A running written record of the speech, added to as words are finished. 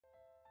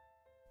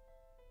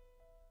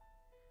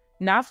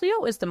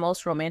Nafplio is the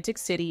most romantic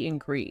city in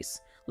Greece,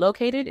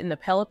 located in the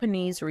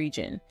Peloponnese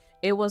region.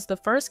 It was the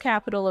first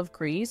capital of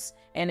Greece,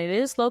 and it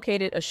is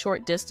located a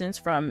short distance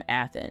from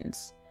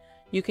Athens.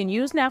 You can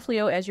use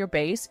Nafplio as your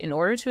base in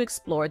order to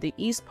explore the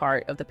east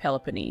part of the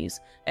Peloponnese,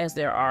 as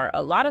there are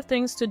a lot of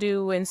things to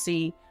do and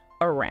see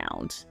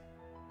around.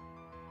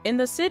 In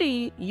the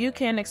city, you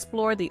can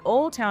explore the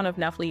old town of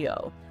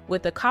Nafplio,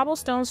 with the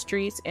cobblestone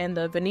streets and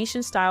the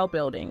Venetian-style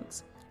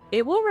buildings.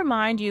 It will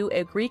remind you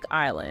a Greek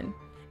island,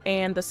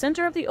 and the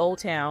center of the old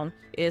town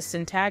is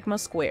Syntagma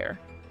Square.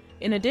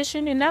 In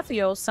addition, in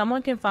Nafplio,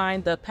 someone can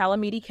find the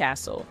Palamidi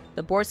Castle,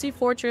 the Bortzi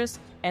Fortress,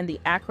 and the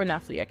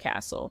Nafplia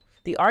Castle.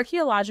 The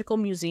Archaeological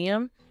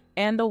Museum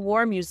and the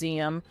War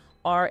Museum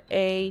are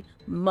a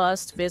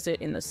must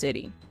visit in the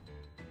city.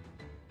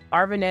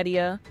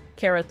 Arvenetia,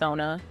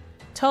 Carathona,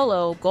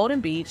 Tolo,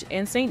 Golden Beach,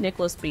 and St.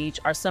 Nicholas Beach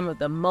are some of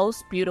the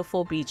most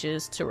beautiful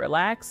beaches to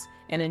relax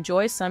and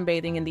enjoy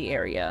sunbathing in the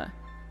area.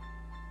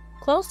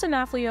 Close to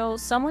Nafplio,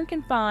 someone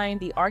can find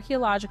the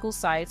archaeological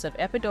sites of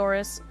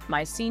Epidaurus,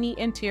 Mycenae,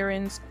 and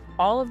Tiryns,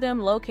 all of them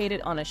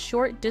located on a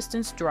short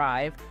distance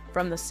drive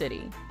from the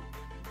city.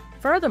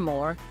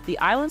 Furthermore, the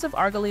islands of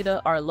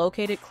Argolida are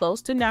located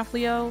close to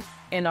Nafplio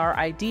and are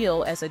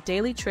ideal as a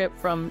daily trip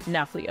from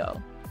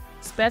Nafplio.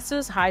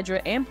 Spetses,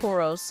 Hydra, and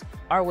Poros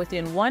are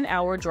within 1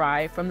 hour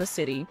drive from the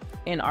city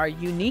and are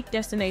unique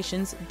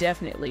destinations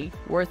definitely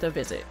worth a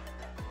visit.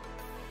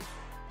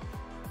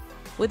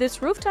 With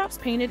its rooftops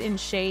painted in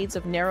shades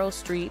of narrow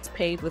streets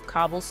paved with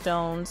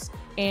cobblestones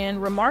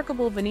and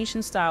remarkable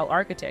Venetian-style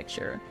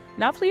architecture,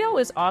 Nafplio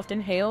is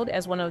often hailed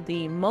as one of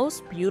the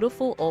most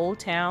beautiful old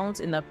towns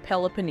in the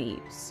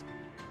Peloponnese.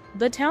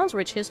 The town's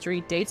rich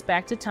history dates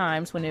back to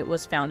times when it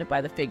was founded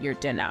by the figure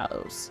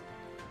Danaos.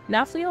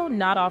 Nafplio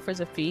not offers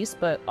a feast,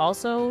 but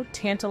also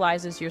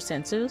tantalizes your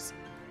senses.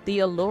 The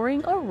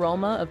alluring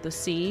aroma of the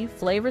sea,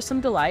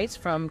 flavorsome delights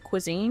from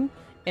cuisine,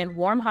 and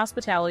warm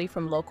hospitality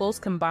from locals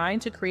combine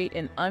to create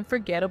an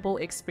unforgettable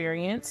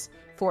experience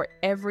for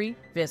every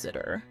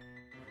visitor.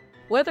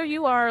 Whether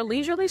you are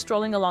leisurely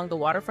strolling along the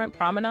waterfront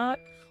promenade,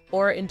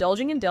 or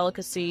indulging in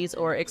delicacies,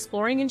 or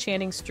exploring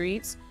enchanting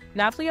streets,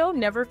 Nafplio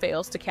never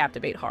fails to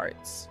captivate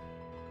hearts.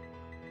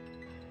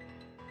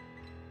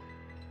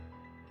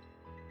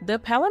 The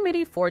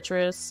Palamidi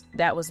Fortress,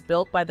 that was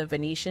built by the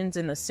Venetians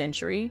in the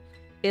century,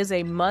 is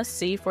a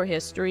must-see for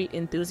history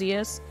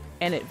enthusiasts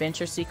and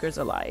adventure seekers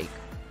alike.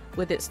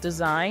 With its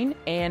design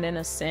and an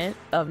ascent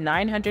of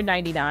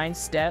 999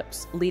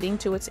 steps leading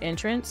to its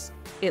entrance,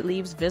 it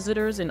leaves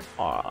visitors in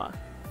awe.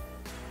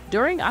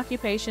 During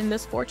occupation,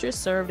 this fortress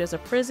served as a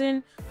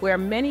prison where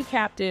many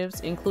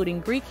captives,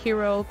 including Greek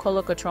hero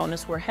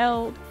Kolokotronis, were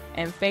held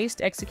and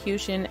faced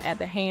execution at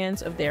the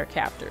hands of their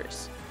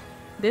captors.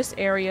 This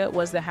area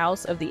was the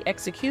house of the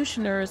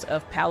executioners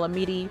of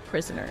Palamidi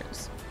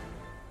prisoners.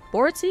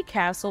 Bortzi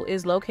Castle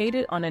is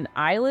located on an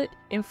islet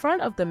in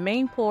front of the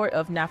main port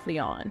of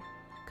Nafplion.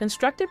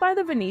 Constructed by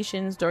the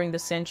Venetians during the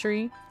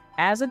century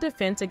as a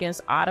defense against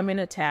Ottoman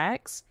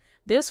attacks,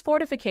 this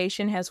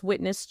fortification has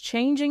witnessed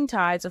changing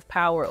tides of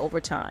power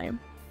over time.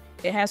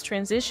 It has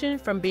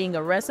transitioned from being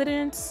a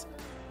residence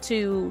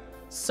to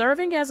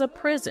serving as a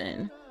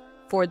prison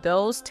for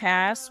those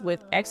tasked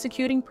with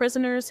executing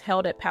prisoners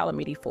held at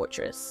Palamidi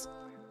Fortress.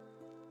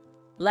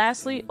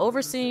 Lastly,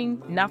 overseeing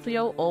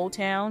Nafplio Old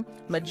Town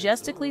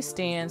majestically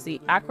stands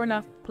the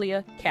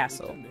Nafplia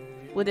Castle.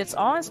 With its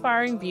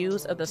awe-inspiring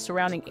views of the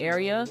surrounding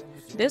area,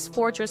 this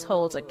fortress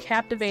holds a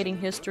captivating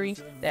history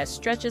that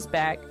stretches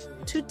back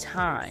to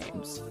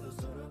times.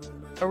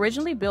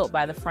 Originally built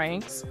by the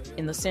Franks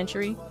in the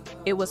century,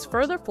 it was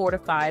further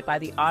fortified by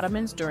the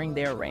Ottomans during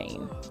their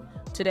reign.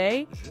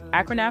 Today,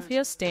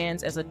 Nafplia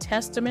stands as a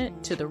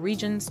testament to the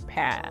region's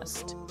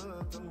past.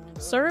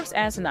 Serves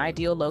as an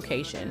ideal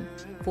location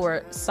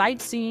for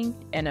sightseeing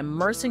and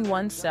immersing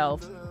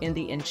oneself in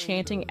the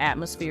enchanting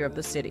atmosphere of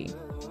the city.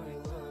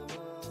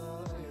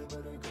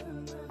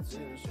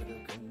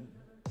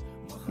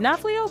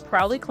 Nafplio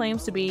proudly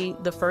claims to be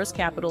the first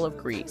capital of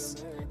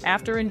Greece.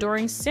 After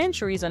enduring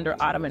centuries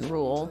under Ottoman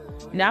rule,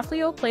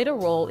 Nafplio played a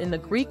role in the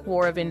Greek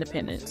War of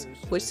Independence,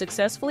 which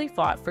successfully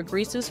fought for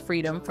Greece's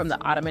freedom from the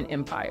Ottoman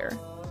Empire.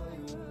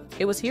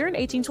 It was here in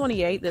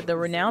 1828 that the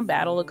renowned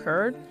battle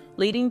occurred,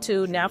 leading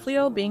to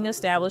Nafplio being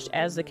established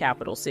as the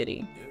capital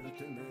city.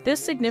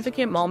 This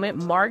significant moment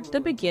marked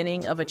the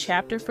beginning of a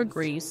chapter for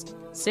Greece,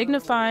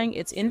 signifying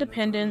its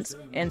independence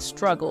and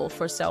struggle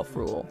for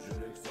self-rule.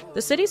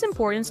 The city's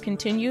importance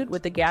continued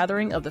with the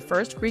gathering of the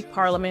first Greek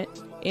parliament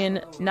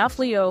in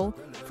Nafplio,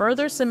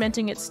 further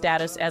cementing its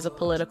status as a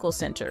political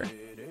center.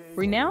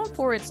 Renowned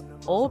for its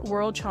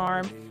old-world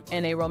charm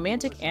and a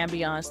romantic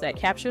ambiance that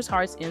captures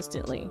hearts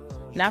instantly,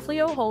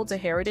 Nafplio holds a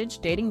heritage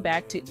dating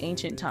back to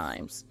ancient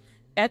times.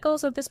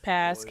 Echoes of this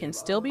past can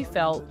still be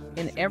felt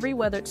in every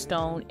weathered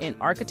stone and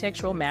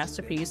architectural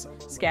masterpiece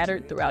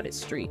scattered throughout its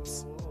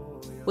streets.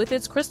 With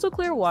its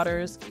crystal-clear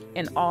waters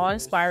and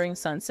awe-inspiring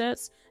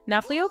sunsets,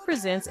 Nafplio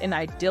presents an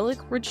idyllic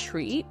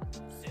retreat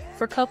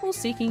for couples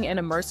seeking an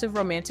immersive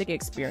romantic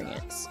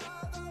experience.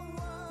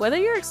 Whether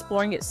you're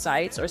exploring its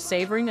sights or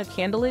savoring a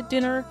candlelit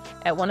dinner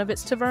at one of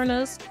its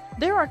tavernas,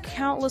 there are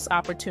countless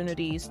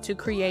opportunities to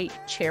create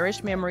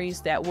cherished memories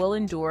that will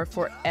endure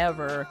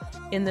forever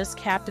in this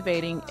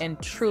captivating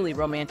and truly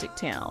romantic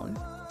town.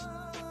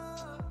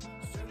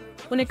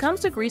 When it comes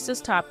to Greece's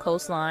top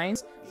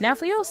coastlines,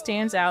 Nafplio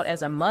stands out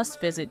as a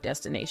must-visit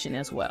destination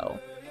as well.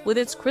 With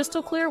its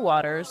crystal-clear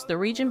waters, the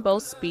region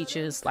boasts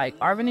beaches like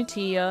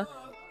Arvanitia,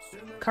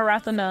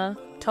 Karathana,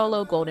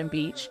 Tolo Golden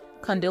Beach,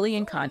 Kondili,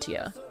 and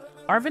Kantia.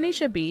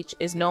 Arvanitia Beach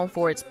is known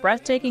for its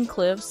breathtaking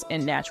cliffs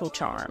and natural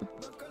charm.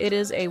 It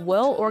is a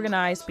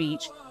well-organized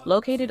beach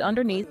located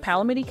underneath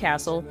Palamidi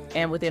Castle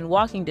and within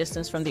walking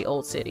distance from the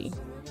Old City.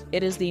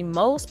 It is the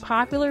most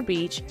popular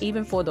beach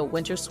even for the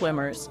winter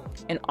swimmers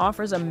and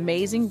offers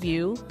amazing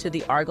view to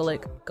the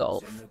Argolic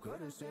Gulf.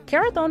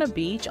 Karathona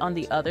Beach on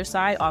the other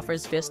side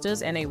offers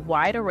vistas and a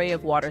wide array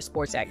of water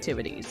sports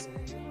activities.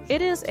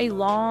 It is a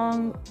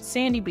long,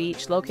 sandy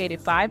beach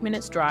located 5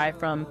 minutes drive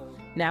from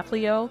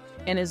Nafplio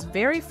and is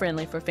very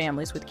friendly for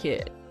families with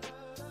kids.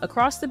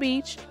 Across the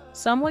beach,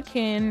 someone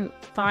can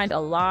find a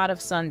lot of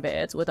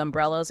sunbeds with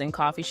umbrellas and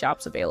coffee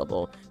shops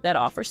available that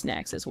offer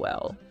snacks as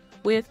well.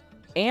 With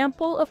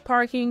ample of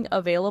parking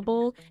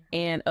available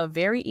and a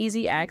very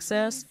easy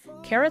access,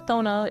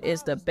 Karathona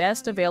is the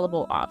best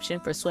available option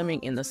for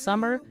swimming in the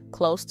summer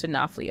close to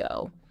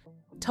Nafplio.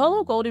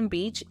 Tolo Golden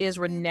Beach is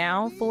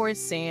renowned for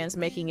its sands,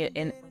 making it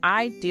an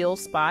ideal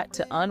spot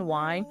to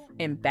unwind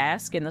and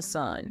bask in the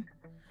sun.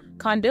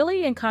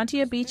 Kondili and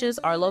Kantia beaches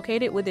are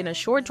located within a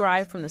short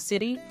drive from the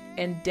city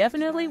and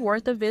definitely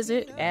worth a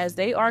visit as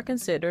they are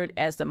considered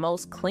as the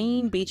most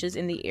clean beaches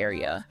in the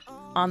area.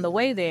 On the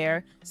way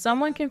there,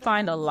 someone can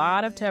find a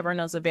lot of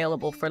tavernas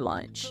available for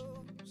lunch.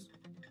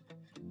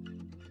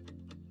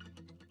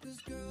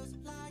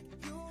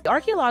 The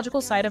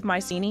archaeological site of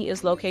Mycenae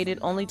is located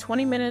only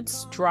 20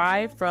 minutes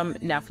drive from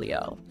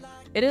Nafplio.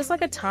 It is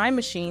like a time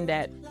machine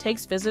that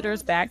takes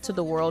visitors back to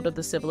the world of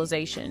the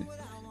civilization.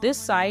 This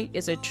site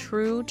is a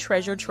true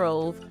treasure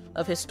trove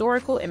of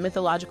historical and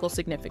mythological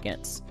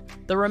significance.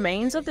 The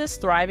remains of this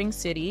thriving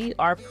city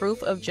are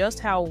proof of just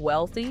how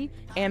wealthy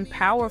and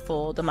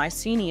powerful the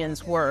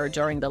Mycenaeans were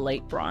during the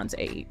late Bronze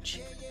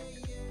Age.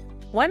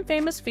 One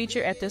famous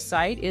feature at this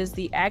site is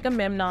the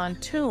Agamemnon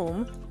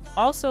tomb,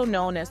 also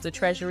known as the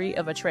Treasury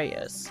of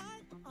Atreus.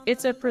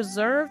 It's a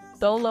preserved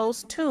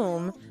tholos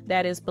tomb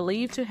that is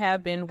believed to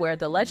have been where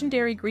the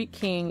legendary Greek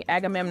king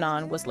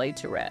Agamemnon was laid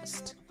to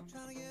rest.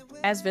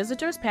 As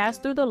visitors pass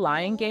through the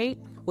Lion Gate,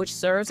 which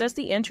serves as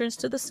the entrance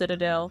to the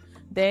citadel,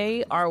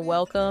 they are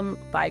welcomed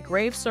by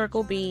Grave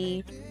Circle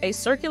B, a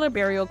circular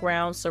burial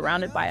ground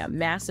surrounded by a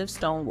massive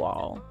stone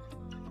wall.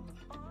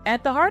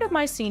 At the heart of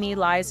Mycenae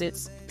lies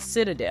its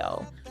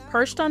citadel,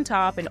 perched on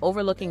top and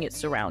overlooking its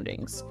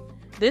surroundings.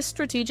 This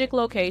strategic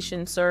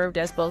location served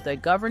as both a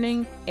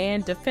governing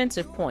and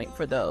defensive point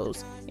for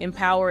those in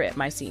power at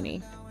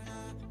Mycenae.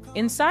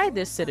 Inside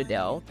this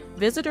citadel,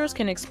 visitors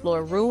can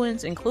explore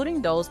ruins,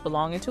 including those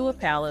belonging to a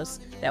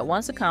palace that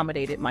once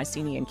accommodated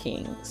Mycenaean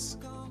kings.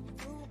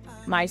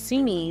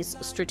 Mycenae's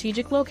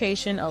strategic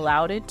location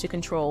allowed it to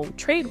control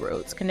trade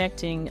routes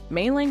connecting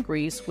mainland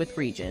Greece with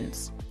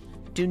regions.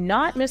 Do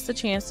not miss the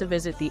chance to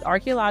visit the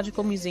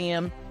archaeological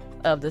museum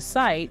of the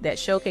site that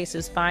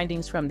showcases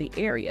findings from the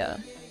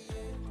area.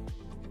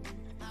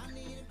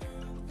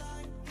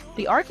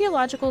 The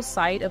archaeological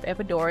site of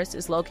Epidaurus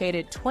is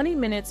located 20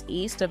 minutes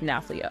east of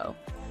Nafplio.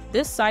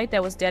 This site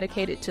that was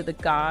dedicated to the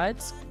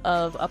gods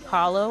of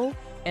Apollo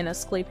and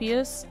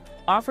Asclepius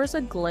offers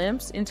a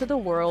glimpse into the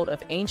world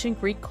of ancient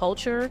Greek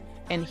culture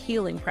and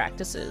healing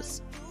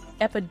practices.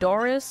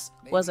 Epidaurus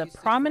was a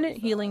prominent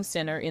healing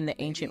center in the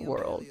ancient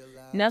world,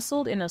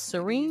 nestled in a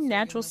serene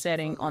natural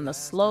setting on the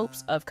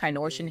slopes of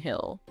Kynortian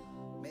Hill.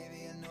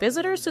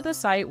 Visitors to the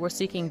site were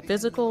seeking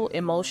physical,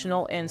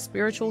 emotional, and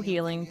spiritual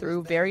healing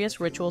through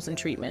various rituals and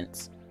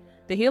treatments.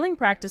 The healing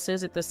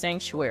practices at the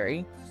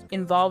sanctuary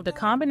involved a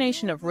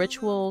combination of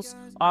rituals,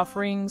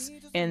 offerings,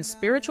 and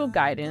spiritual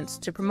guidance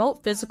to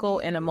promote physical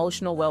and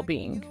emotional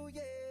well-being.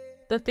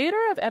 The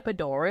Theater of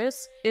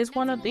Epidaurus is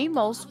one of the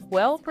most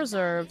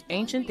well-preserved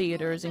ancient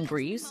theaters in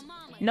Greece,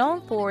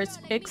 known for its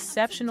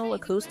exceptional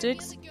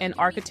acoustics and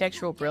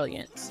architectural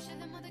brilliance.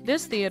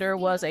 This theater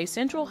was a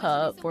central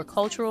hub for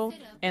cultural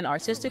and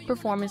artistic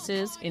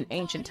performances in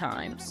ancient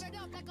times.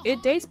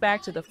 It dates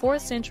back to the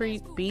 4th century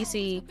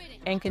BC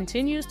and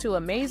continues to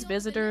amaze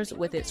visitors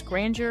with its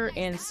grandeur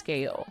and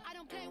scale.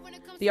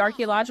 The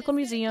Archaeological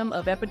Museum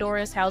of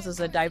Epidaurus houses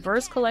a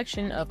diverse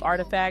collection of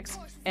artifacts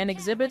and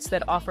exhibits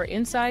that offer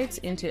insights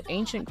into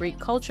ancient Greek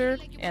culture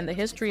and the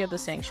history of the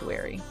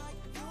sanctuary.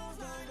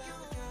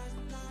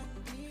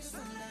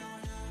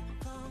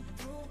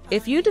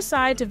 If you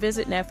decide to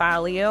visit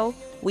Nafplio,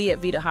 we at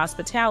Vita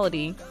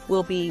Hospitality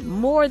will be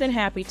more than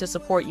happy to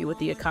support you with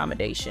the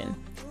accommodation.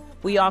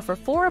 We offer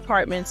 4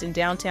 apartments in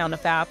downtown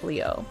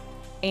Nafplio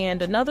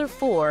and another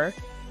 4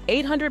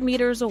 800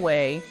 meters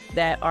away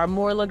that are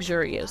more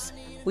luxurious.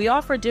 We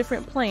offer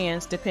different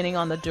plans depending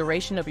on the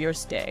duration of your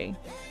stay.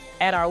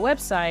 At our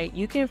website,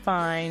 you can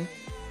find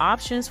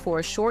options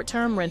for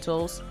short-term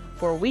rentals,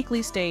 for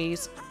weekly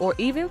stays, or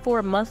even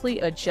for monthly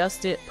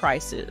adjusted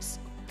prices.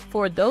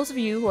 For those of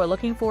you who are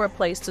looking for a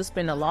place to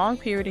spend a long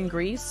period in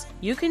Greece,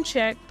 you can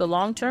check the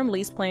long-term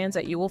lease plans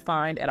that you will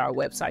find at our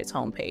website's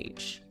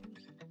homepage.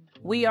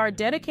 We are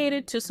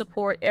dedicated to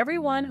support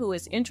everyone who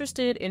is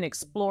interested in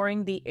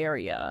exploring the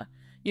area.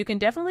 You can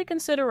definitely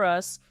consider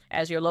us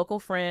as your local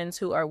friends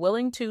who are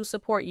willing to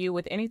support you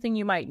with anything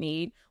you might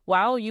need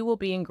while you will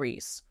be in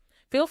Greece.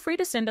 Feel free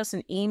to send us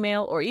an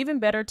email or even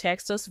better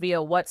text us via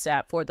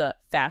WhatsApp for the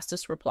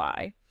fastest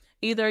reply.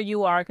 Either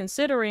you are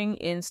considering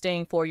in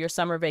staying for your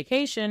summer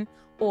vacation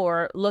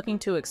or looking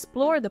to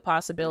explore the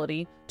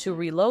possibility to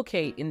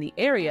relocate in the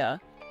area,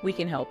 we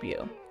can help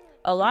you.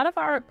 A lot of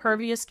our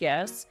previous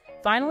guests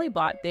finally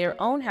bought their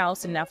own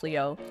house in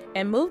Nafplio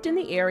and moved in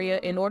the area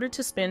in order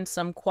to spend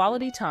some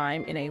quality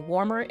time in a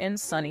warmer and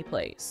sunny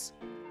place.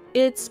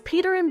 It's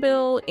Peter and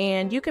Bill,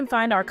 and you can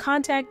find our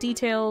contact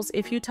details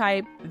if you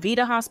type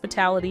Vita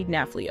Hospitality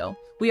Nafplio.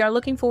 We are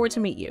looking forward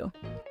to meet you.